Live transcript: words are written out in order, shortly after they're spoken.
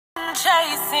been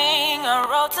chasing a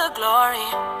road to glory,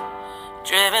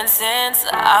 driven since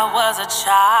I was a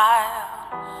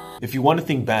child. If you want a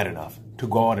thing bad enough to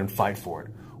go out and fight for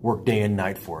it, work day and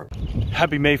night for it.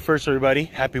 Happy May 1st, everybody.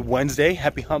 Happy Wednesday.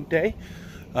 Happy hump day.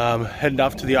 Heading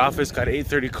off to the office. Got an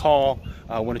 8:30 call.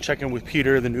 I want to check in with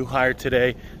Peter, the new hire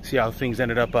today, see how things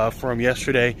ended up for him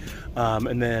yesterday.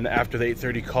 And then after the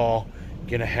 8:30 call,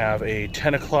 gonna have a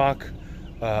 10 o'clock,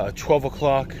 12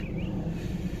 o'clock,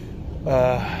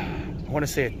 I want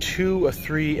to say a 2, a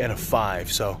 3, and a 5.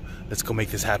 So let's go make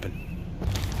this happen.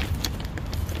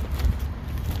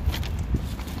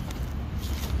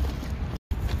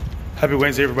 Happy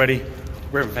Wednesday, everybody.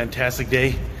 We're having a fantastic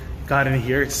day. Got in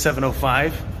here, it's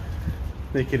 7:05.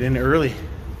 Make it in early.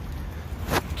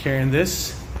 Carrying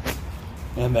this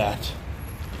and that.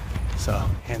 So,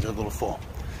 hands are a little full.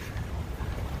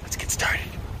 Let's get started.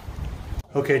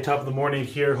 Okay, top of the morning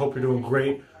here. Hope you're doing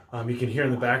great. You can hear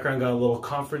in the background, got a little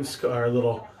conference or a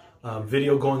little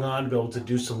video going on to be able to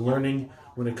do some learning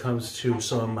when it comes to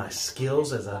some of my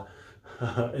skills as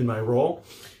in my role.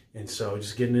 And so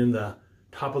just getting in the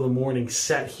top of the morning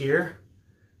set here.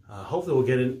 Hopefully we'll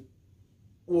get in,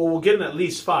 well, we'll get in at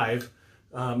least 5.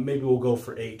 Maybe we'll go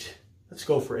for 8. Let's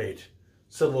go for 8.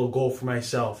 Set a little goal for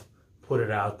myself, put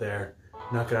it out there,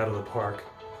 knock it out of the park.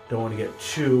 Don't want to get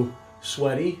too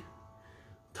sweaty.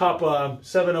 Top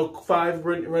 7:05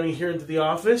 running here into the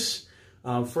office.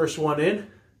 First one in.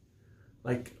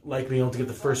 Like being able to get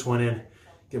the first one in,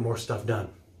 get more stuff done.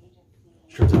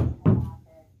 Sure up.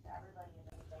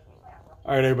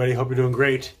 All right, everybody, hope you're doing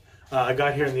great. I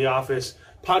got here in the office.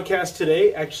 Podcast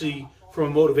today, actually, from a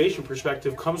motivation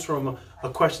perspective, comes from a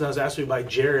question that was asked me by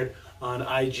Jared on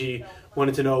IG.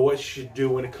 Wanted to know what you should do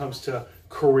when it comes to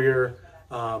career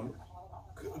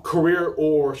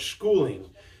or schooling,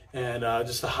 and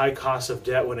just the high cost of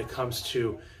debt when it comes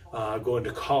to going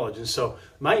to college. And so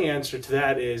my answer to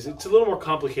that is it's a little more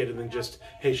complicated than just,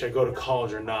 hey, should I go to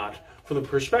college or not? From the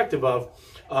perspective of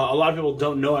a lot of people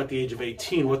don't know at the age of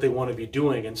 18 what they want to be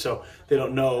doing, and so they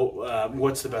don't know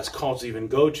what's the best college to even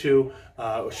go to.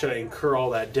 Should I incur all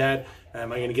that debt?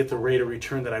 Am I going to get the rate of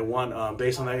return that I want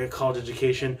based on that college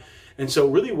education? And so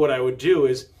really what I would do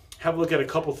is have a look at a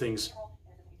couple things.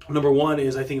 Number one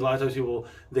is, I think a lot of times people,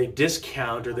 they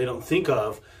discount or they don't think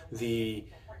of the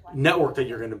network that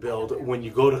you're going to build when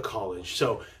you go to college.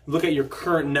 So look at your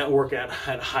current network at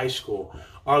high school.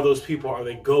 Are those people, are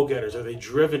they go-getters? Are they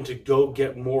driven to go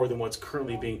get more than what's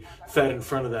currently being fed in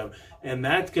front of them? And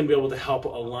that's going to be able to help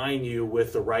align you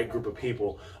with the right group of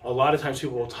people. A lot of times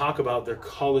people will talk about their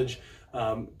college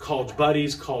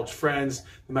buddies, college friends.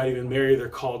 They might even marry their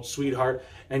college sweetheart.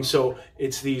 And so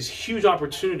it's these huge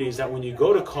opportunities that when you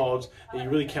go to college that you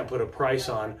really can't put a price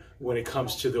on when it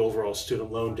comes to the overall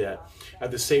student loan debt. At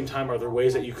the same time, are there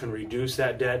ways that you can reduce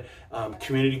that debt?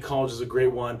 Community college is a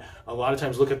great one. A lot of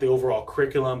times look at the overall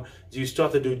curriculum. Do you still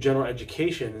have to do general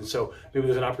education? And so maybe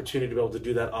there's an opportunity to be able to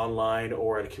do that online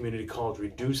or at a community college,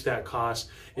 reduce that cost.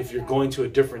 If you're going to a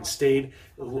different state,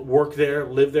 work there,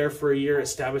 live there for a year,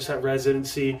 establish that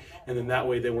residency, and then that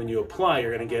way then when you apply,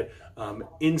 you're going to get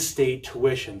in-state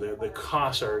tuition. The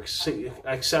costs are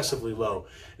excessively low.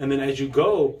 And then as you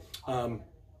go,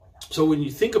 so when you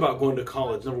think about going to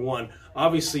college, number one,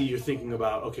 obviously you're thinking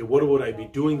about, okay, what would I be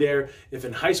doing there? If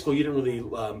in high school you didn't really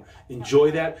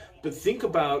enjoy that, but think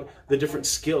about the different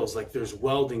skills. Like there's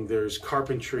welding, there's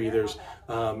carpentry, there's,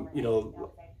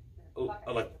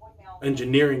 like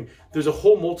engineering. There's a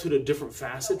whole multitude of different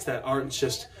facets that aren't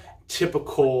just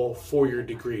typical 4-year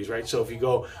degrees, right? So if you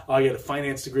go, oh, I get a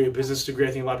finance degree, a business degree,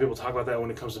 I think a lot of people talk about that when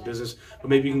it comes to business, but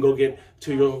maybe you can go get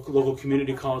to your local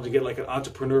community college and get like an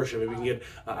entrepreneurship, maybe you can get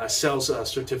a sales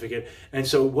certificate. And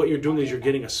so what you're doing is you're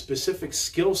getting a specific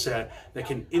skill set that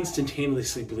can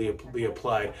instantaneously be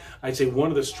applied. I'd say one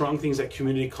of the strong things that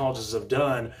community colleges have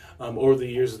done over the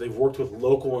years is they've worked with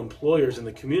local employers in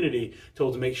the community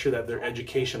to make sure that their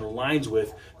education aligns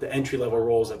with the entry-level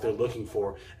roles that they're looking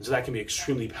for. And so that can be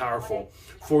extremely powerful.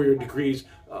 4-year degrees,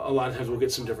 a lot of times we'll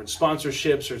get some different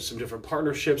sponsorships or some different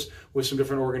partnerships with some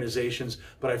different organizations,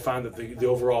 but I find that the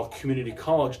overall community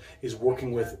college is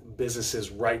working with businesses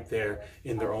right there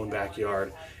in their own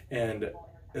backyard, and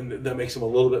that makes them a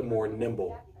little bit more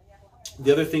nimble.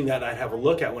 The other thing that I'd have a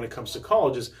look at when it comes to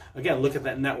college is, again, look at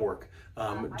that network.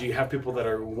 Do you have people that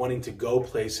are wanting to go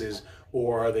places,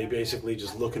 or are they basically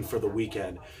just looking for the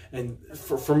weekend? And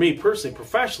for me personally,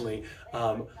 professionally,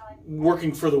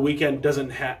 working for the weekend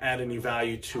doesn't add any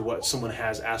value to what someone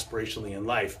has aspirationally in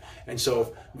life. And so if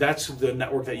that's the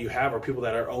network that you have, are people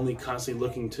that are only constantly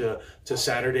looking to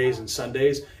Saturdays and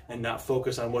Sundays and not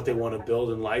focus on what they want to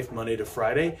build in life Monday to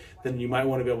Friday, then you might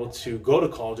want to be able to go to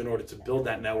college in order to build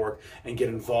that network and get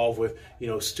involved with,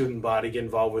 student body, get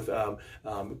involved with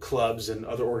clubs and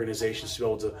other organizations to be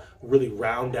able to really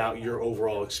round out your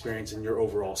overall experience and your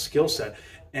overall skill set.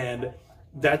 And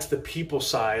that's the people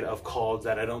side of college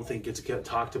that I don't think gets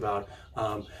talked about.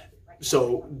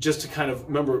 So just to kind of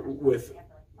remember with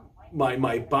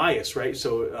my bias, right?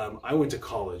 So I went to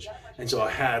college, and so I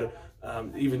had,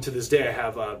 even to this day, I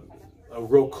have a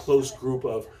real close group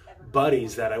of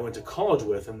buddies that I went to college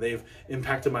with, and they've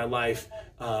impacted my life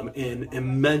in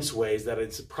immense ways that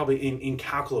it's probably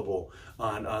incalculable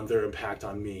on their impact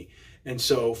on me. And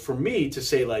so for me to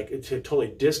say, like, to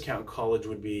totally discount college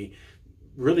would be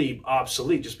really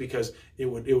obsolete, just because it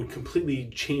would completely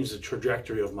change the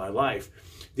trajectory of my life.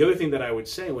 The other thing that I would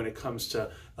say when it comes to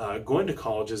going to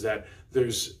college is that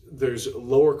there's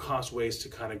lower cost ways to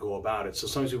kind of go about it. So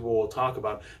some people will talk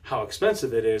about how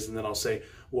expensive it is, and then I'll say,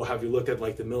 well, have you looked at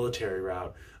like the military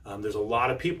route? There's a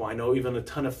lot of people, I know even a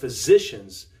ton of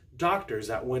physicians, doctors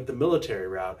that went the military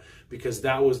route because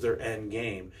that was their end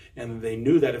game, and they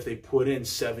knew that if they put in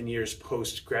 7 years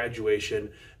post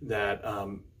graduation that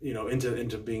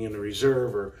into being in the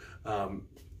reserve, or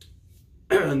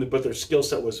but their skill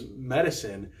set was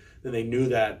medicine, then they knew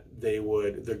that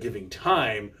they're giving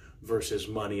time versus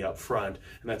money up front,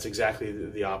 and that's exactly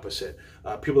the opposite.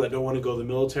 People that don't want to go the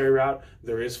military route,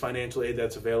 there is financial aid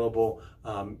that's available.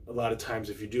 A lot of times,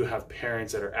 if you do have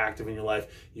parents that are active in your life,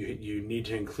 you need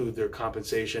to include their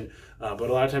compensation. But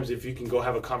a lot of times, if you can go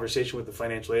have a conversation with the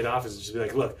financial aid office and just be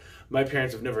like, look, my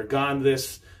parents have never gone to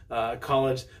this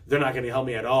college, they're not going to help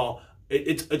me at all.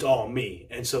 It's all me,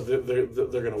 and so they're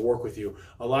going to work with you.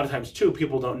 A lot of times, too,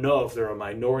 people don't know if they're a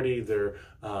minority, they're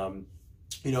an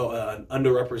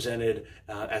underrepresented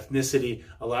ethnicity.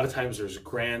 A lot of times there's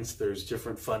grants, there's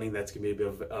different funding that's going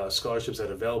to be scholarships that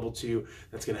are available to you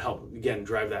that's going to help, again,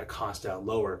 drive that cost down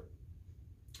lower.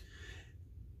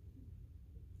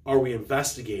 Are we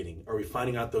investigating? Are we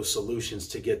finding out those solutions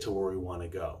to get to where we want to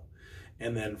go?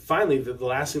 And then finally, the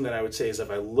last thing that I would say is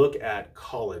if I look at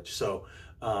college, so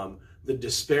the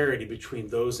disparity between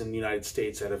those in the United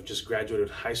States that have just graduated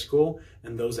high school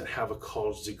and those that have a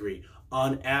college degree,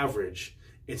 on average,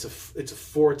 it's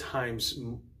 3 times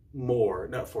more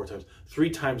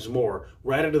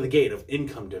right out of the gate of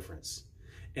income difference.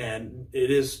 And it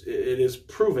is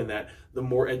proven that the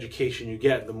more education you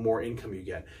get, the more income you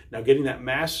get. Now, getting that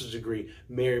master's degree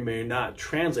may or may not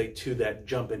translate to that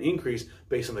jump in increase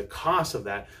based on the cost of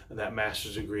that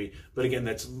master's degree. But again,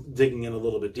 that's digging in a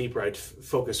little bit deeper. I'd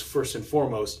focus first and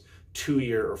foremost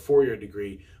 2-year or 4-year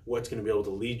degree, what's going to be able to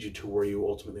lead you to where you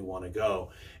ultimately want to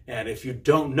go. And if you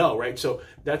don't know, right, so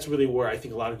that's really where I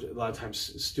think a lot of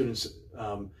times students,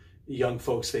 young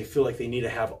folks, they feel like they need to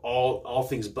have all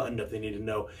things buttoned up. They need to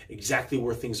know exactly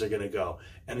where things are going to go,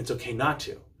 and it's okay not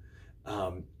to.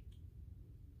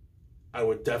 I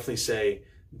would definitely say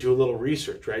do a little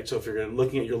research, right? So if you're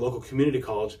looking at your local community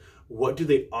college, what do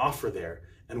they offer there,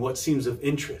 and what seems of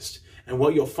interest? And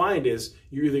what you'll find is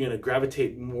you're either going to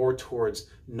gravitate more towards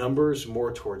numbers,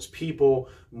 more towards people,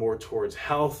 more towards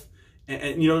health,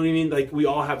 and you know what I mean? Like, we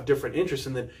all have different interests,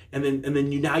 and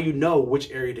then you know which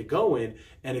area to go in.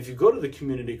 And if you go to the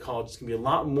community college, it's going to be a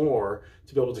lot more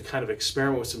to be able to kind of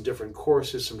experiment with some different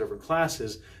courses, some different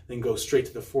classes, than go straight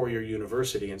to the 4-year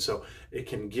university. And so it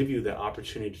can give you the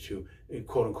opportunity to,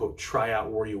 quote unquote, try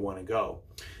out where you want to go.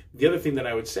 The other thing that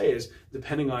I would say is,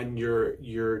 depending on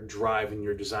your drive and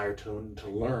your desire to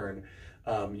learn,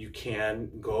 you can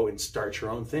go and start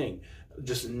your own thing.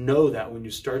 Just know that when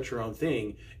you start your own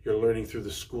thing, you're learning through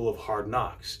the school of hard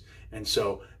knocks. And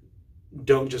so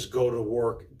don't just go to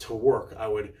work. I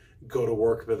would go to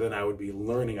work, but then I would be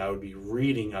learning, I would be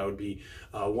reading, I would be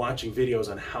watching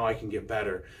videos on how I can get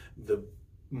better. The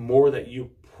more that you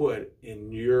put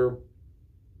in your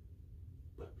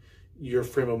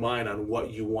frame of mind on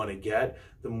what you want to get,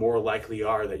 the more likely you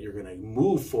are that you're going to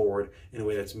move forward in a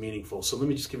way that's meaningful. So let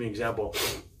me just give you an example.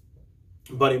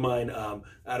 A buddy of mine out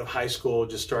of high school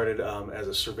just started as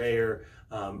a surveyor,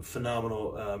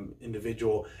 phenomenal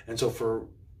individual. And so for,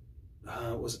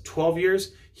 was it 12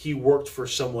 years, he worked for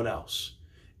someone else.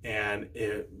 And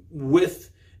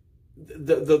with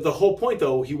the whole point,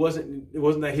 though, it wasn't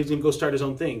that he was going to go start his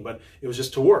own thing, but it was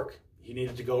just to work. He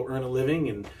needed to go earn a living,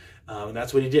 and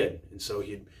that's what he did. And so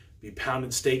he'd be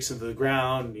pounding stakes into the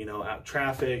ground, out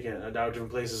traffic and out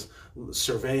different places,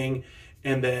 surveying.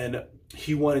 And then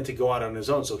he wanted to go out on his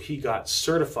own, so he got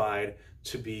certified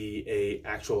to be a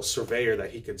actual surveyor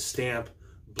that he could stamp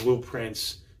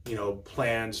blueprints,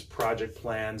 plans, project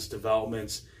plans,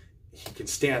 developments. He can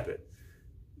stamp it.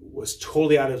 Was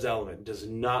totally out of his element, does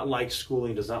not like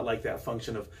schooling, does not like that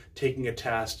function of taking a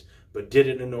test, but did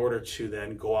it in order to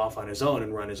then go off on his own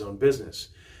and run his own business.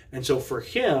 And so for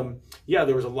him, yeah,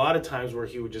 there was a lot of times where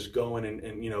he would just go in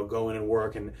and go in and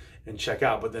work and check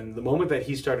out. But then the moment that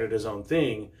he started his own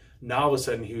thing, now all of a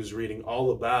sudden he was reading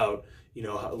all about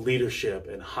leadership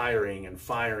and hiring and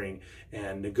firing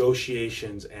and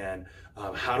negotiations and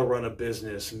how to run a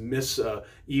business,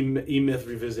 E-Myth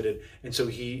Revisited. And so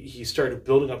he started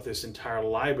building up this entire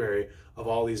library of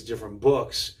all these different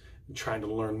books and trying to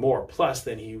learn more. Plus,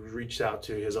 then he reached out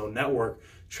to his own network,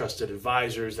 trusted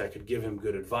advisors that could give him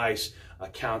good advice,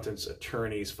 accountants,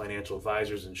 attorneys, financial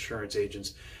advisors, insurance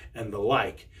agents, and the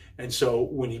like. And so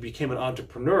when he became an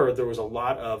entrepreneur, there was a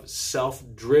lot of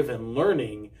self-driven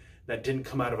learning that didn't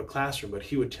come out of a classroom, but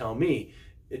he would tell me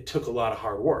it took a lot of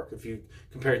hard work. If you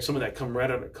compared someone that comes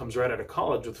right out of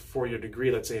college with a 4-year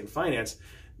degree, let's say in finance,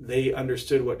 they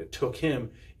understood what it took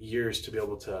him years to be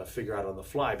able to figure out on the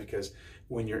fly, because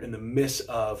when you're in the midst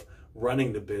of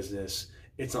running the business,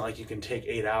 it's not like you can take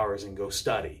 8 hours and go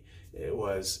study. It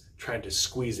was trying to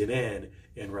squeeze it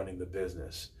in running the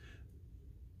business.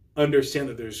 Understand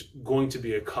that there's going to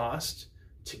be a cost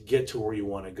to get to where you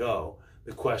want to go.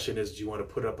 The question is, do you want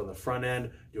to put it up on the front end?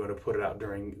 Do you want to put it out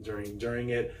during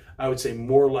it? I would say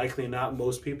more likely not,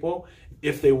 most people,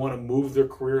 if they want to move their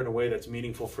career in a way that's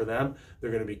meaningful for them, they're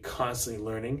going to be constantly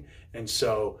learning. And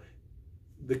so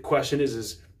the question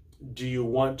is do you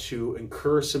want to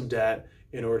incur some debt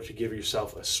in order to give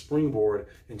yourself a springboard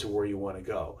into where you want to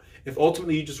go? If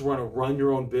ultimately you just want to run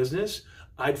your own business,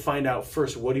 I'd find out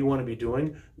first, what do you want to be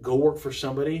doing? Go work for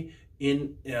somebody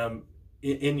in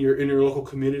your local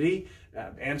community,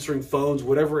 answering phones,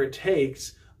 whatever it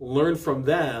takes, learn from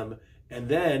them, and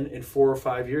then in 4 or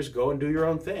 5 years, go and do your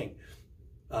own thing.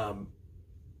 A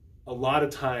lot of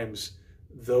times,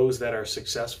 those that are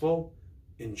successful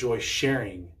enjoy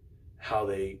sharing how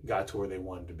they got to where they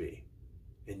wanted to be.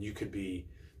 And you could be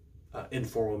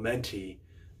informal mentee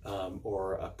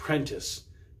or apprentice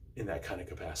in that kind of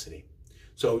capacity.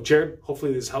 So Jared,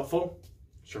 hopefully this is helpful.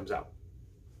 Sherm's out.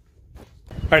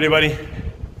 All right, everybody.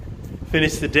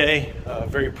 Finished the day,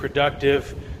 very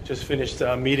productive. Just finished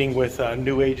a meeting with a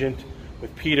new agent,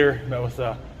 with Peter, met with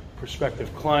a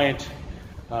prospective client.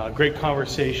 Great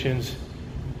conversations.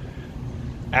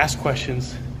 Ask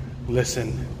questions,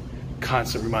 listen.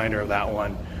 Constant reminder of that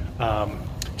one.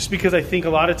 Just because I think a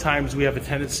lot of times we have a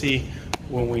tendency,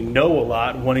 when we know a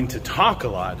lot, wanting to talk a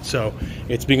lot. So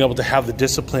it's being able to have the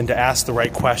discipline to ask the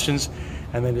right questions,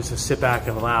 and then just to sit back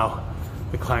and allow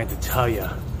the client to tell you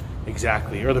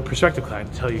exactly, or the prospective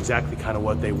client to tell you exactly kind of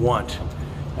what they want.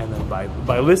 And then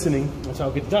by listening, that's how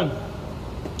it gets done.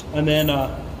 And then,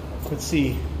 let's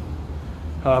see,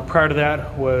 prior to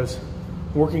that was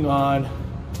working on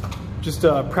just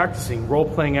practicing,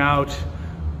 role-playing out.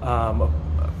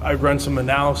 I run some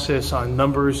analysis on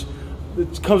numbers.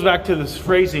 It comes back to this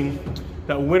phrasing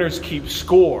that winners keep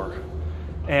score.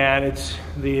 And it's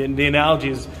the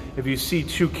analogy is, if you see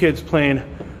two kids playing,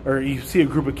 or you see a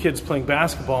group of kids playing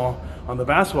basketball on the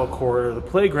basketball court or the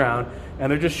playground,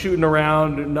 and they're just shooting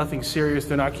around, nothing serious,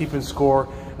 they're not keeping score,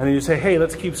 and then you say, hey,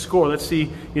 let's keep score, let's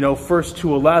see, first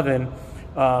to 11,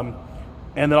 and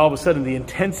then all of a sudden the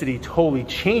intensity totally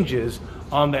changes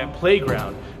on that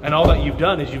playground, and all that you've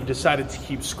done is you've decided to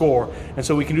keep score. And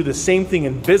so we can do the same thing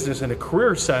in business in a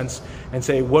career sense and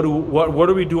say, what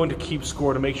are we doing to keep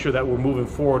score, to make sure that we're moving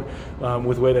forward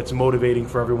with a way that's motivating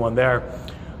for everyone there.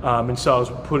 And so I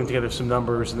was putting together some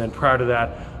numbers, and then prior to that,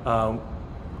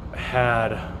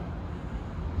 had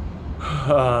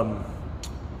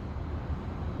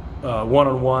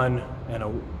one-on-one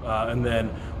and then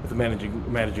with the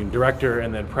managing director,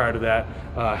 and then prior to that,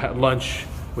 had lunch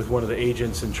with one of the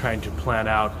agents and trying to plan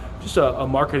out just a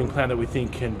marketing plan that we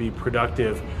think can be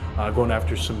productive, going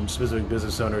after some specific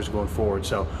business owners going forward.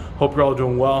 So hope you're all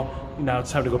doing well. Now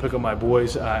it's time to go pick up my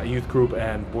boys, youth group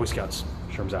and Boy Scouts.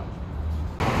 Sherm's out.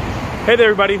 Hey there,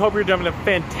 everybody. Hope you're having a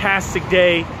fantastic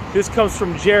day. This comes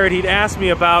from Jared. He'd asked me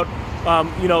about,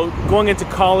 going into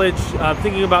college,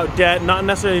 thinking about debt, not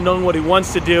necessarily knowing what he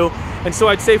wants to do. And so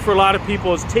I'd say for a lot of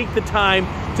people is take the time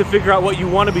to figure out what you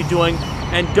want to be doing,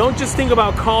 and don't just think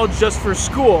about college just for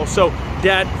school. So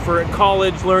debt for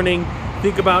college learning,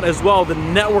 think about as well the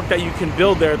network that you can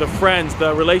build there, the friends,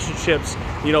 the relationships,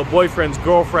 boyfriends,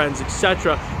 girlfriends,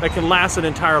 etc., that can last an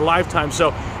entire lifetime.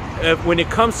 So when it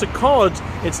comes to college,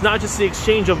 it's not just the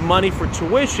exchange of money for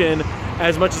tuition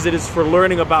as much as it is for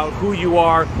learning about who you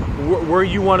are, where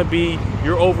you want to be,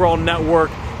 your overall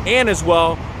network, and as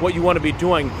well what you want to be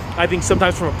doing. I think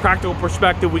sometimes from a practical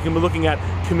perspective, we can be looking at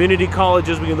community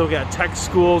colleges, we can look at tech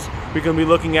schools, we can be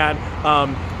looking at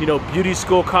beauty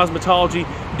school, cosmetology,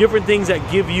 different things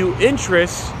that give you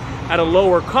interest at a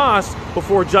lower cost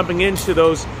before jumping into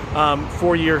those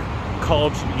 4-year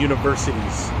college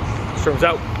universities. Sherman's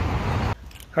out. All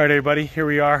right, everybody, here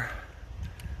we are.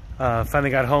 Finally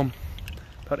got home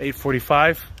about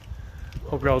 8:45.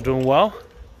 Hope you're all doing well.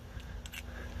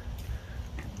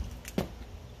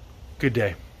 Good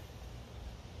day.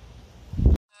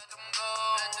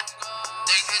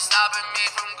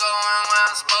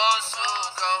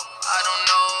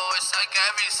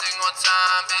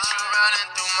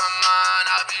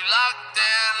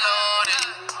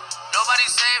 Nobody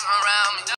safe around me.